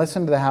 And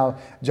listen to how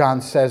John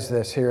says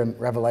this here in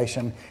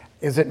Revelation.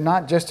 Is it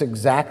not just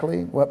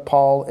exactly what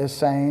Paul is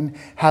saying?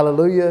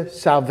 Hallelujah,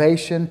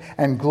 salvation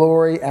and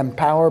glory and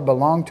power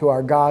belong to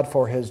our God,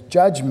 for His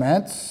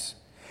judgments,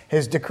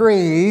 His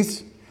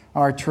decrees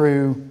are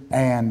true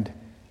and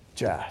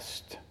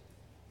just.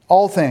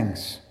 All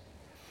things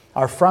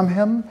are from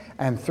Him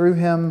and through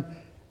Him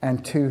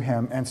and to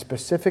Him. And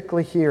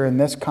specifically here in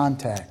this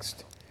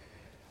context,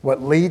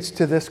 what leads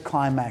to this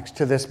climax,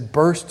 to this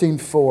bursting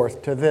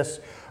forth, to this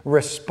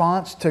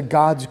response to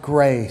God's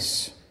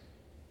grace,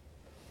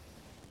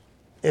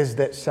 is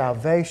that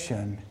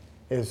salvation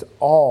is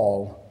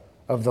all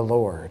of the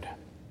Lord.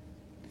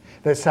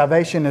 That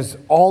salvation is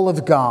all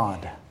of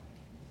God.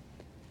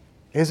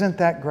 Isn't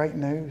that great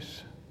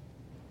news?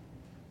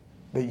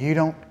 That you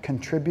don't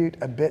contribute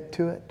a bit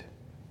to it?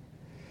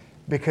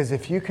 Because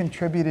if you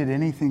contributed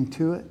anything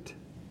to it,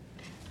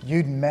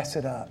 you'd mess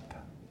it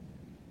up.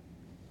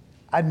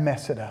 I'd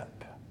mess it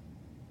up.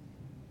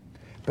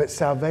 But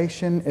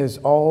salvation is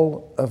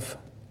all of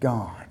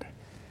God.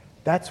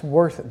 That's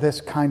worth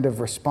this kind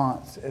of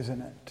response,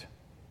 isn't it?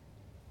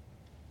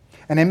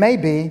 And it may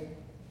be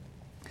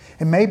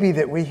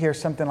that we hear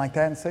something like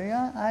that and say,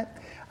 yeah,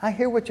 I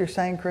hear what you're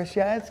saying, Chris.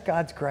 Yeah, it's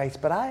God's grace,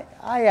 but I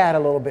add a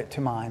little bit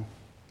to mine.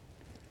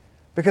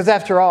 Because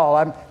after all,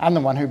 I'm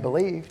the one who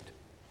believed.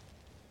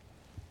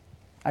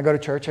 I go to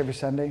church every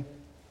Sunday.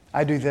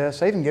 I do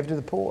this. I even give to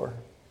the poor.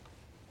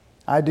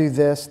 I do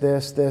this,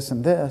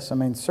 and this. I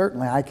mean,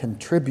 certainly I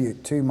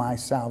contribute to my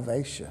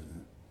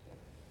salvation.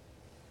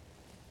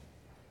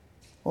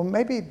 Well,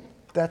 maybe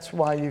that's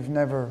why you've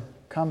never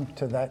come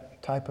to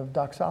that type of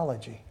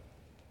doxology.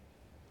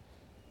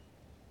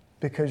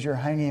 Because you're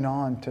hanging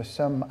on to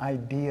some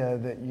idea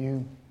that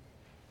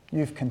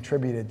you've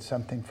contributed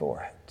something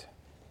for it.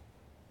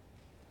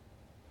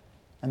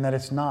 And that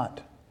it's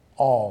not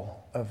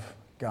all of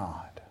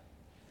God.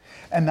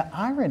 And the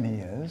irony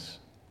is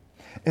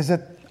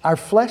that our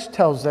flesh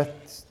tells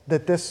us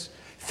that this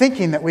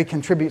thinking that we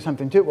contribute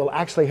something to it will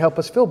actually help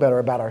us feel better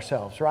about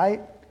ourselves, right?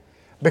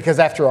 Because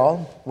after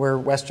all, we're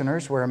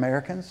Westerners, we're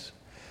Americans.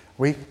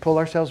 We pull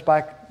ourselves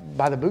back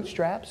by the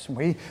bootstraps.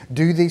 We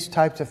do these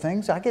types of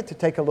things. I get to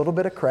take a little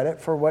bit of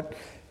credit for what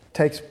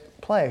takes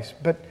place.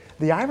 But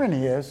the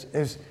irony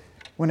is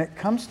when it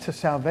comes to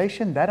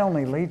salvation, that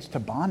only leads to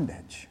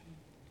bondage.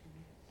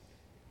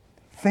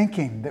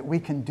 Thinking that we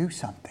can do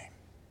something.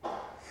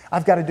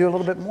 I've got to do a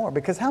little bit more,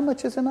 because how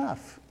much is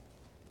enough?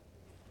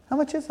 How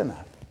much is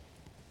enough?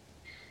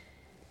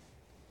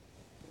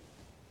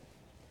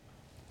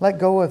 Let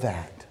go of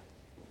that.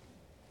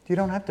 You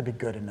don't have to be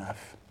good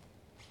enough.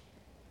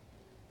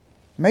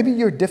 Maybe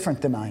you're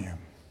different than I am,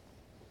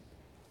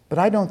 but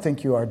I don't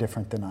think you are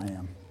different than I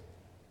am.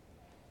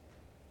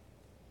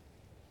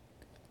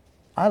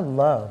 I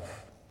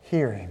love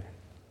hearing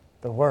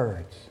the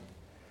words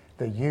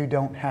that you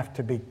don't have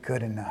to be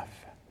good enough,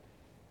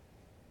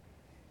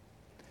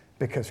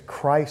 because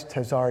Christ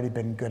has already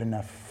been good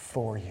enough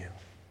for you.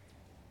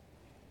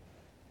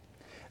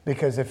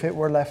 Because if it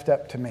were left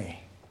up to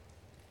me,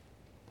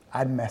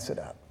 I'd mess it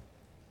up.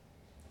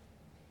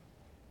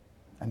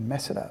 I'd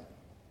mess it up.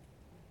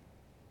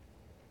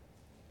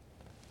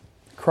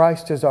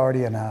 Christ is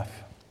already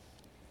enough.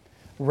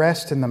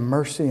 Rest in the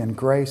mercy and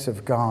grace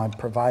of God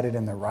provided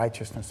in the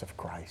righteousness of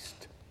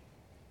Christ.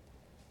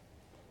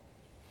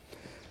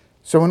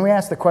 So when we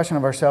ask the question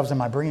of ourselves,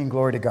 am I bringing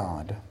glory to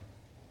God?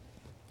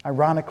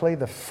 Ironically,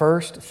 the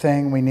first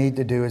thing we need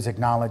to do is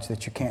acknowledge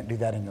that you can't do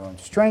that in your own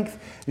strength.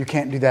 You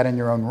can't do that in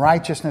your own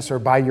righteousness or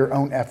by your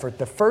own effort.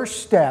 The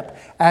first step,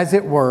 as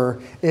it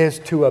were, is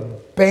to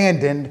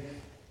abandon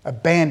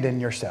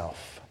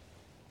yourself.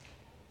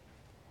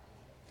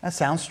 That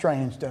sounds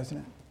strange, doesn't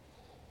it?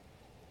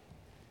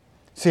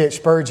 C.H.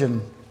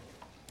 Spurgeon,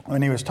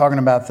 when he was talking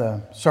about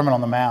the Sermon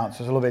on the Mount,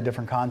 there's a little bit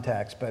different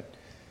context, but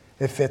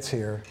it fits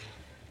here.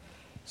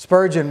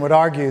 Spurgeon would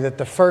argue that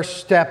the first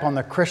step on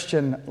the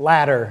Christian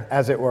ladder,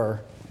 as it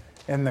were,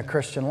 in the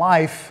Christian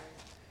life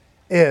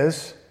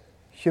is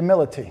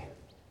humility.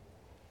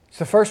 It's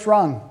the first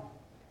rung.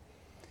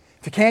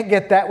 If you can't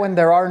get that one,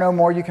 there are no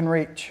more you can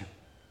reach.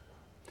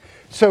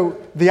 So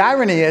the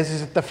irony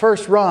is that the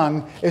first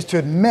rung is to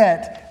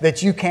admit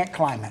that you can't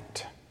climb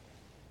it.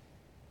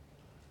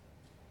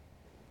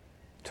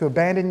 To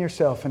abandon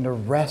yourself and to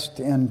rest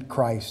in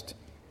Christ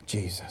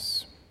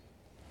Jesus.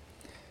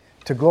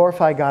 To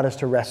glorify God is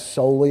to rest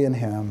solely in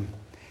Him.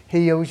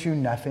 He owes you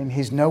nothing.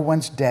 He's no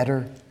one's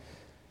debtor.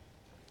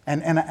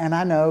 And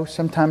I know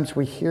sometimes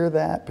we hear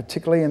that,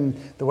 particularly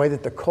in the way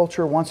that the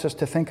culture wants us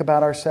to think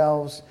about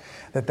ourselves,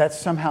 that that's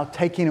somehow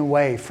taking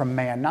away from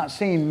man, not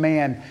seeing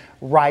man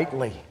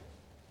rightly,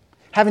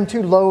 having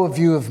too low a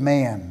view of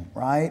man,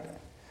 right?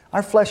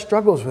 Our flesh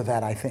struggles with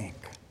that, I think.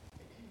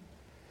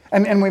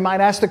 And we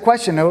might ask the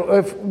question,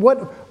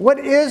 what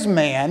is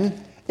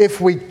man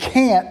if we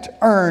can't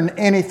earn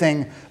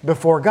anything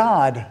before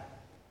God?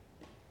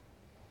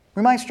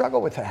 We might struggle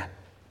with that.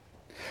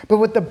 But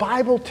what the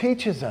Bible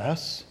teaches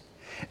us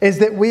is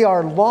that we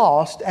are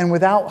lost and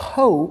without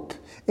hope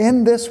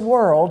in this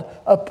world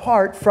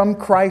apart from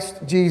Christ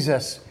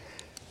Jesus.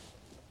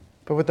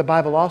 But what the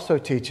Bible also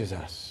teaches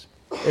us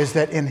is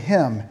that in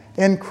Him,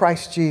 in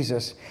Christ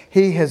Jesus,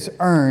 He has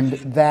earned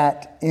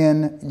that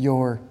in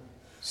your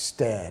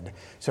stead.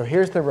 So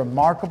here's the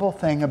remarkable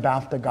thing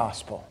about the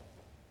gospel,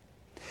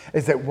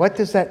 is that what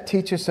does that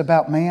teach us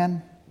about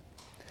man?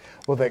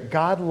 Well, that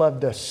God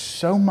loved us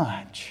so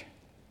much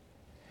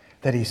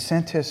that He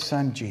sent His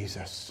Son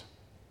Jesus.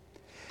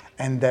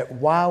 And that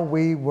while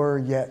we were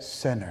yet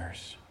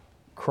sinners,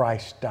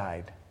 Christ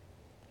died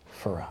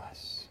for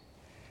us.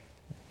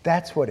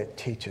 That's what it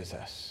teaches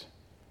us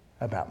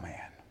about man.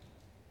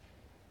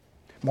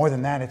 More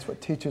than that, it's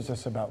what teaches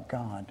us about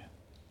God,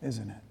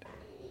 isn't it?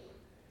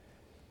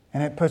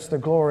 And it puts the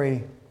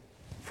glory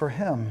for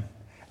Him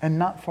and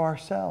not for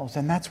ourselves.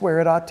 And that's where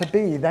it ought to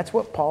be. That's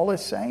what Paul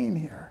is saying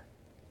here.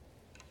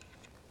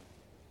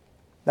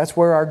 That's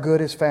where our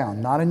good is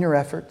found. Not in your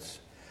efforts,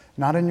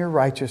 not in your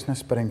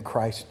righteousness, but in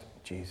Christ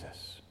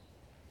Jesus.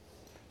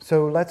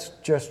 So let's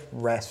just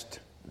rest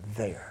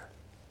there.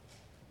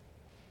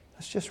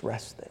 Let's just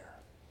rest there.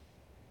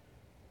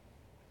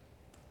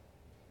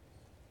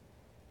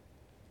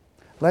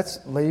 Let's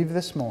leave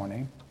this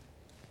morning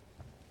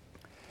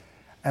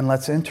and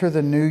let's enter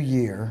the new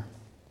year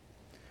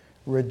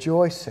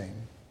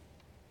rejoicing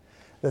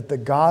that the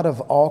God of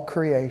all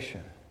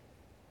creation,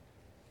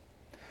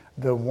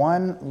 the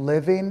one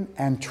living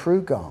and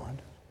true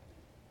God,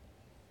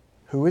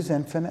 who is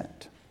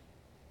infinite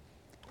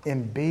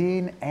in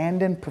being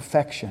and in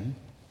perfection,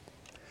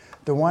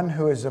 the one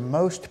who is the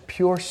most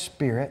pure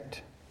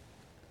spirit,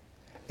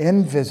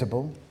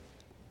 invisible,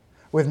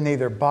 with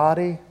neither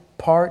body,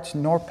 parts,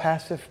 nor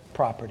passive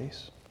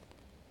properties,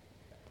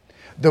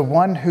 the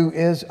one who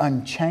is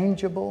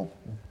unchangeable,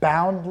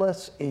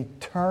 boundless,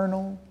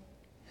 eternal,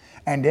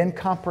 and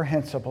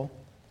incomprehensible,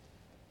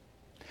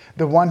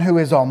 the one who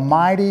is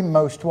almighty,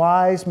 most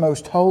wise,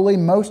 most holy,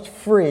 most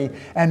free,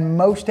 and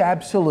most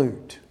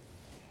absolute,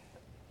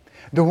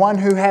 the one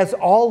who has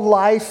all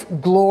life,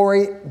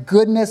 glory,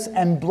 goodness,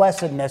 and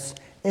blessedness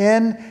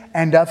in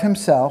and of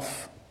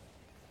Himself,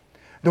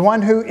 the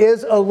one who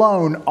is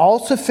alone,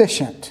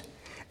 all-sufficient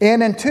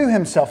in and to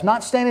Himself,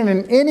 not standing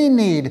in any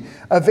need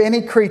of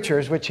any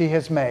creatures which He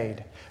has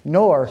made,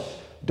 nor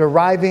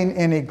deriving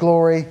any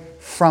glory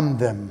from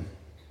them.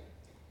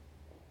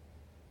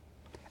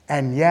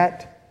 And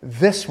yet,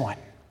 this one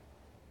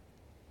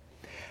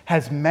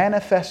has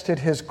manifested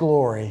His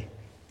glory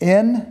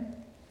in,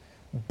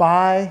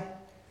 by,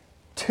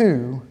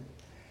 to,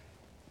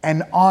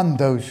 and on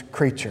those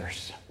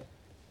creatures.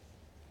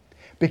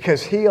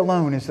 Because He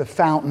alone is the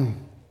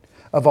fountain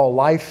of all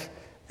life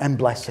and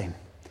blessing.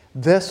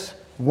 This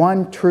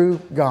one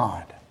true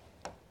God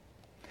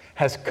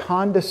has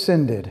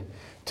condescended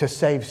to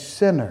save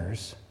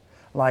sinners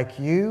like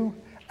you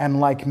and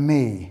like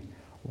me.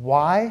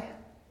 Why?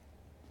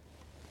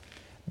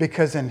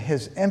 Because in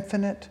His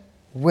infinite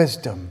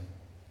wisdom,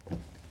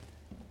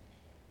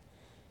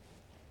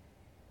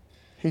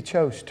 He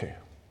chose to.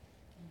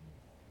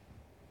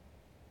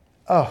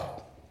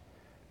 Oh,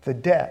 the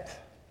depth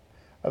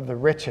of the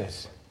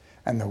riches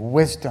and the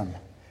wisdom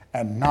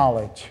and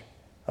knowledge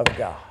of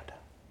God.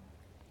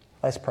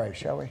 Let's pray,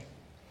 shall we?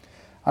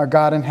 Our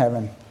God in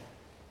heaven,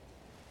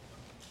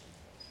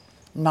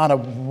 not a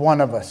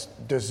one of us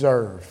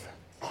deserve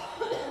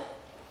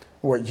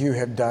what You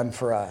have done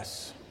for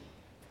us.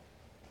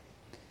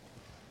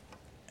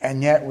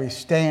 And yet we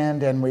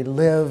stand and we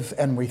live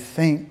and we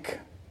think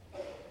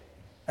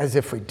as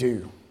if we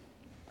do.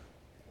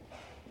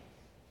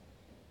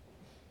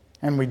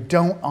 And we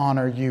don't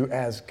honor You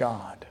as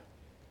God.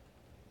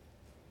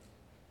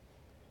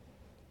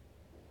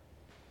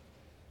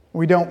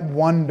 We don't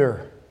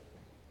wonder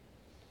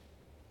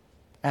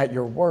at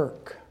Your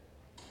work.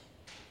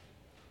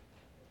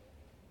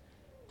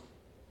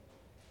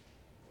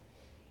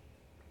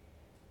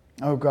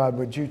 Oh God,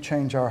 would You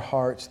change our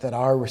hearts that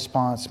our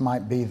response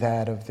might be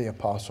that of the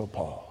Apostle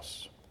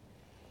Paul's.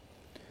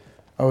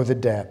 Oh, the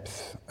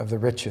depth of the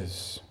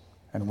riches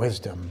and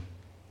wisdom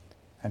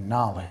and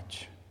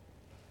knowledge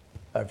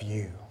of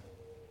You,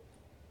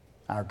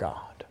 our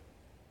God.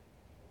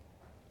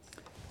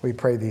 We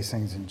pray these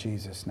things in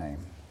Jesus' name.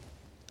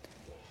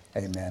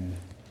 Amen.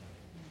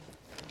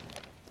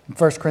 In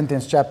 1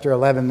 Corinthians chapter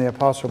 11, the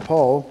Apostle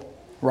Paul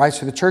writes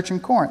to the church in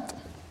Corinth.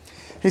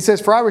 He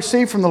says, "For I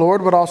received from the Lord what also